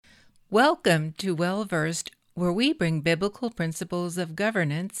Welcome to Well Versed, where we bring biblical principles of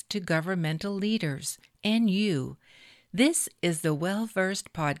governance to governmental leaders and you. This is the Well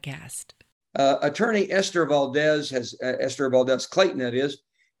Versed podcast. Attorney Esther Valdez Esther Valdez Clayton, that is,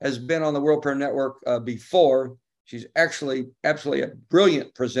 has been on the World Prayer Network before. She's actually absolutely a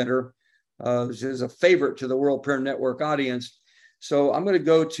brilliant presenter. She's a favorite to the World Prayer Network audience. So I'm going to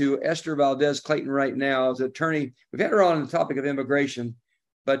go to Esther Valdez Clayton right now as attorney. We've had her on the topic of immigration,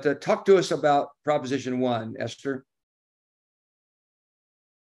 but talk to us about Proposition 1, Esther.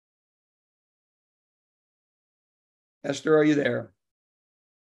 Esther, are you there?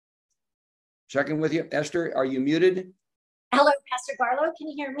 Checking with you. Esther, are you muted? Hello, Pastor Garlow. Can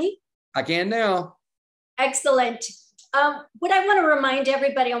you hear me? I can now. Excellent. What I want to remind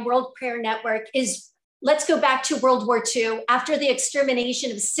everybody on World Prayer Network is let's go back to World War II after the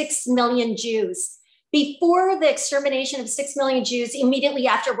extermination of 6 million Jews. Before the extermination of 6 million Jews, immediately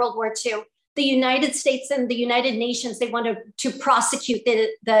after World War II, the United States and the United Nations, they wanted to prosecute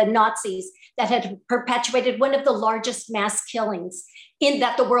the Nazis that had perpetuated one of the largest mass killings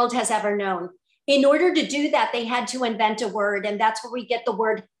that the world has ever known. In order to do that, they had to invent a word, and that's where we get the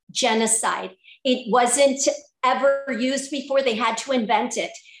word genocide. It wasn't ever used before. They had to invent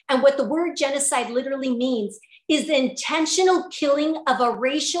it. And what the word genocide literally means is the intentional killing of a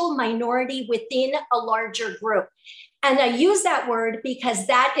racial minority within a larger group. And I use that word because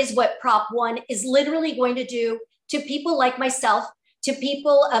that is what Prop 1 is literally going to do to people like myself, to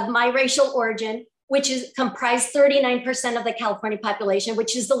people of my racial origin, which is comprised 39% of the California population,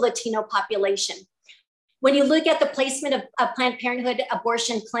 which is the Latino population. When you look at the placement of Planned Parenthood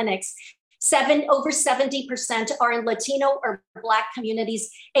abortion clinics, over 70% are in Latino or Black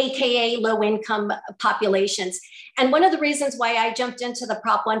communities, AKA low-income populations. And one of the reasons why I jumped into the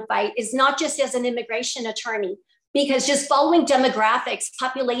Prop 1 fight is not just as an immigration attorney, because just following demographics,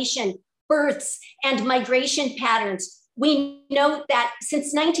 population, births, and migration patterns, we know that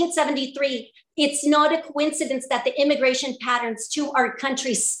since 1973, it's not a coincidence that the immigration patterns to our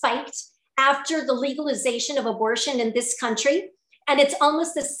country spiked after the legalization of abortion in this country. And it's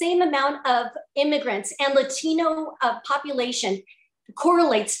almost the same amount of immigrants and Latino population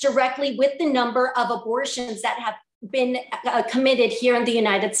correlates directly with the number of abortions that have been committed here in the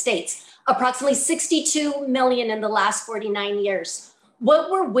United States, approximately 62 million in the last 49 years. What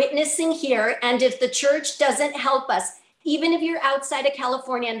we're witnessing here, and if the church doesn't help us, even if you're outside of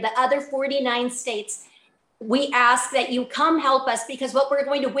California and the other 49 states, we ask that you come help us, because what we're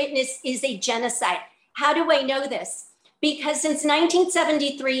going to witness is a genocide. How do I know this? Because since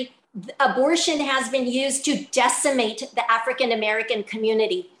 1973, abortion has been used to decimate the African-American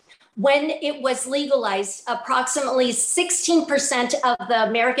community. When it was legalized, approximately 16% of the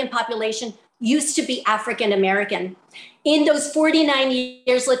American population used to be African-American. In those 49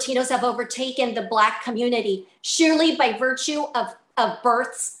 years, Latinos have overtaken the Black community, surely by virtue of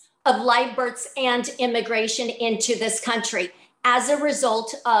births, of live births, and immigration into this country as a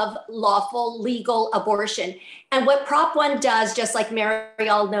result of lawful, legal abortion. And what Prop 1 does, just like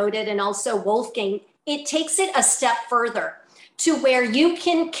Mariel noted, and also Wolfgang, it takes it a step further to where you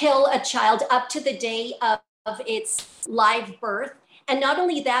can kill a child up to the day of its live birth. And not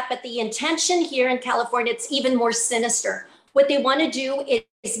only that, but the intention here in California, it's even more sinister. What they want to do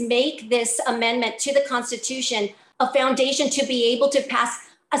is make this amendment to the Constitution a foundation to be able to pass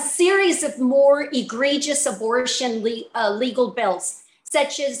a series of more egregious abortion legal bills,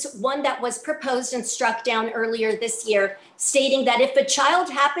 such as one that was proposed and struck down earlier this year, stating that if a child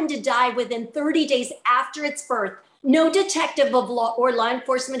happened to die within 30 days after its birth, no detective of law or law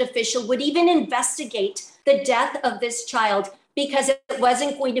enforcement official would even investigate the death of this child, because it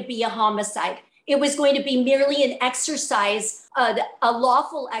wasn't going to be a homicide. It was going to be merely an exercise, a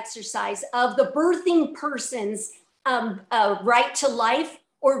lawful exercise of the birthing person's right to life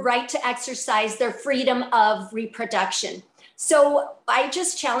or right to exercise their freedom of reproduction. So I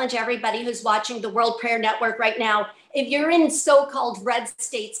just challenge everybody who's watching the World Prayer Network right now, if you're in so-called red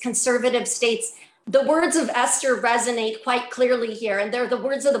states, conservative states, the words of Esther resonate quite clearly here. And they're the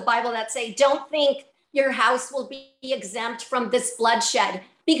words of the Bible that say, don't think your house will be exempt from this bloodshed.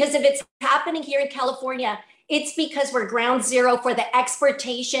 Because if it's happening here in California, it's because we're ground zero for the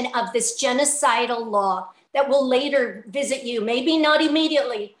exportation of this genocidal law that will later visit you, maybe not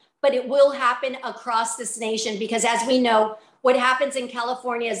immediately, but it will happen across this nation, because as we know, what happens in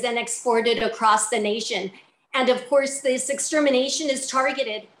California is then exported across the nation. And of course, this extermination is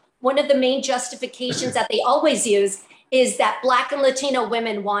targeted. One of the main justifications that they always use is that Black and Latino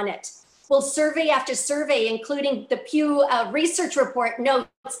women want it. Well, survey after survey, including the Pew Research report, notes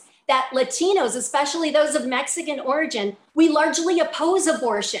that Latinos, especially those of Mexican origin, we largely oppose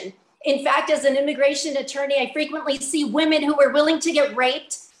abortion. In fact, as an immigration attorney, I frequently see women who are willing to get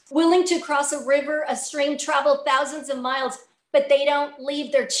raped, willing to cross a river, a stream, travel thousands of miles, but they don't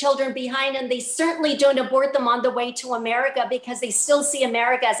leave their children behind, and they certainly don't abort them on the way to America because they still see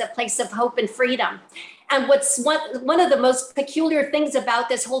America as a place of hope and freedom. And what's one of the most peculiar things about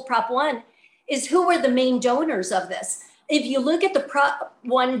this whole Prop 1 is who are the main donors of this. If you look at the Prop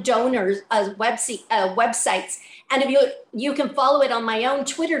 1 donors websites, and if you can follow it on my own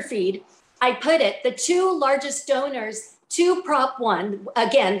Twitter feed, I put it, the two largest donors to Prop 1,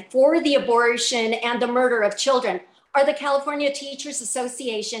 again, for the abortion and the murder of children, are the California Teachers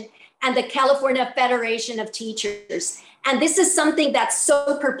Association and the California Federation of Teachers. And this is something that's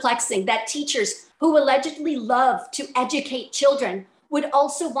so perplexing, that teachers who allegedly love to educate children would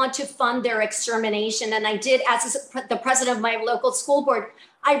also want to fund their extermination. And I did, as the president of my local school board,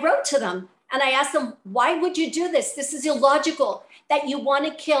 I wrote to them and I asked them, why would you do this? This is illogical that you want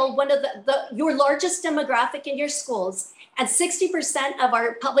to kill one of your largest demographic in your schools. And 60% of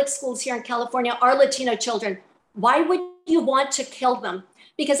our public schools here in California are Latino children. Why would you want to kill them?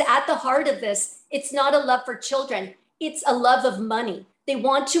 Because at the heart of this, it's not a love for children. It's a love of money. They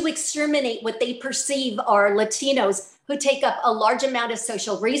want to exterminate what they perceive are Latinos who take up a large amount of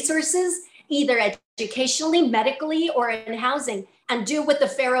social resources, either educationally, medically, or in housing, and do what the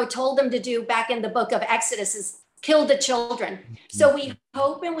Pharaoh told them to do back in the book of Exodus, is kill the children. So we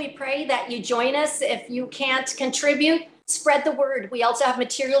hope and we pray that you join us. If you can't contribute, spread the word. We also have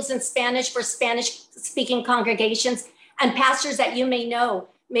materials in Spanish for Spanish-speaking congregations and pastors that you may know.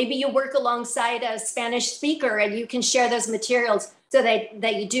 Maybe you work alongside a Spanish speaker and you can share those materials so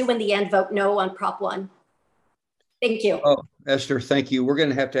that you do in the end vote no on Prop 1. Thank you. Oh, Esther, thank you. We're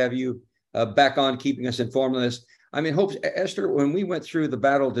going to have you back on keeping us informed on this. I mean, Esther, when we went through the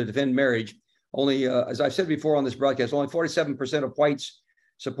battle to defend marriage, only, as I've said before on this broadcast, only 47% of whites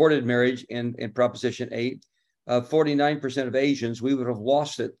supported marriage in Proposition 8. 49% of Asians, we would have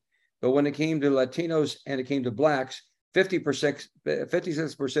lost it. But when it came to Latinos and it came to Blacks,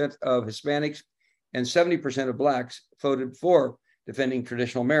 56% of Hispanics and 70% of Blacks voted for defending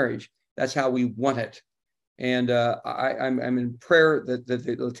traditional marriage. That's how we want it. And I'm in prayer that the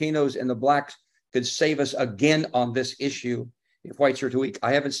Latinos and the Blacks could save us again on this issue if whites are too weak.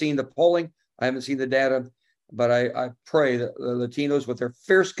 I haven't seen the polling. I haven't seen the data, but I pray that the Latinos, with their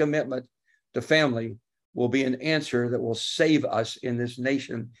fierce commitment to family, will be an answer that will save us in this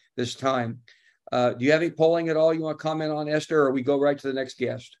nation this time. Do you have any polling at all you want to comment on, Esther, or we go right to the next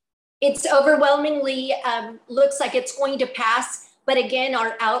guest? It's overwhelmingly looks like it's going to pass. But again,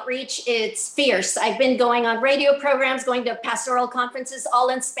 our outreach, it's fierce. I've been going on radio programs, going to pastoral conferences, all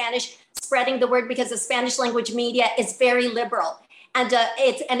in Spanish, spreading the word because the Spanish language media is very liberal. And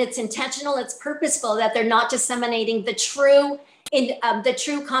it's intentional, it's purposeful that they're not disseminating the true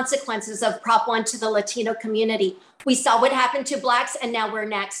consequences of Prop 1 to the Latino community. We saw what happened to Blacks, and now we're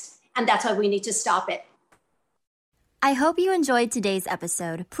next. And that's why we need to stop it. I hope you enjoyed today's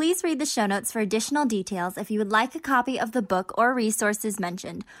episode. Please read the show notes for additional details if you would like a copy of the book or resources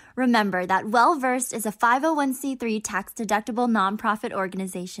mentioned. Remember that Well Versed is a 501c3 tax-deductible nonprofit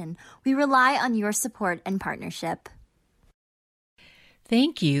organization. We rely on your support and partnership.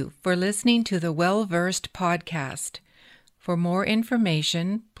 Thank you for listening to the Well Versed podcast. For more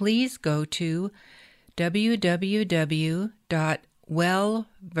information, please go to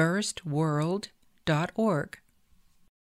www.wellversedworld.org.